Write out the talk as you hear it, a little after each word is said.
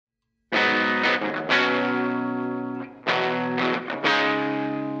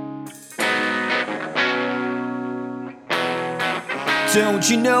Don't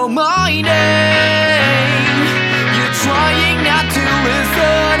you know my name? You're trying not to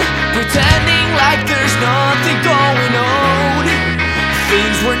listen, pretending like there's nothing going on.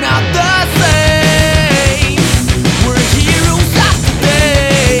 Things were not the same. We're heroes of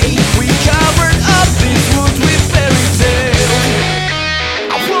today. We covered up these wounds with fairy tales.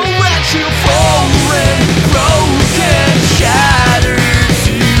 I won't let you fall and broken, shattered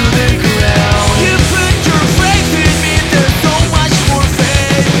to the ground. You put your faith in me, there's so much more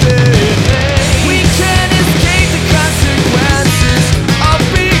faith in me. We can't escape the consequences of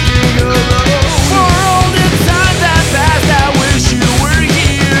being alone. For all the time that passed, I wish you were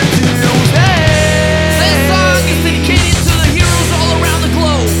here to stay. This song is dedicated to the heroes all around the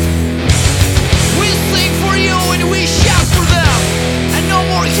globe. We sing for you and we shout for them, and no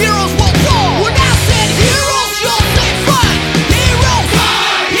more heroes will fall. We're not saying heroes, you'll say fun. Heroes,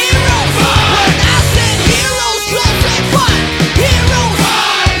 heroes. We're not saying heroes, you'll say fun. Heroes,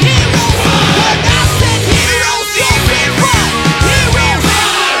 heroes. We're not saying heroes, you'll say fun. Heroes,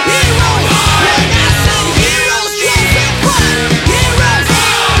 heroes. We're not saying heroes, you'll say fun. Heroes,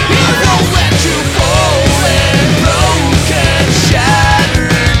 heroes. Let you fall and broken,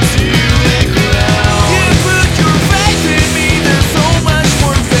 shattered to the ground. You put your faith in me, there's so much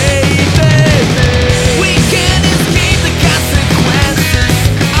more faith in me. We can't escape the consequences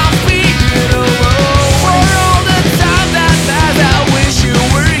of being alone. For all the time that passed, I wish you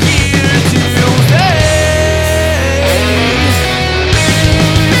were here to stay.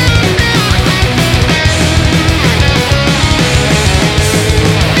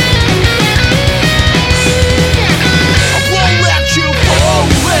 I won't let you fall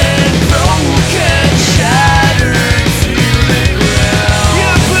and broken, shattered to the ground. You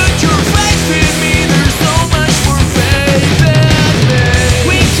put your faith in me, there's so much more faith in me.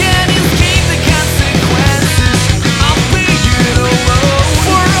 We can't escape the consequences of being alone.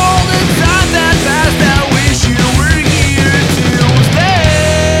 For all the time that passed, I wish you were here to stay.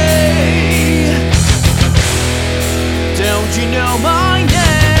 Don't you know my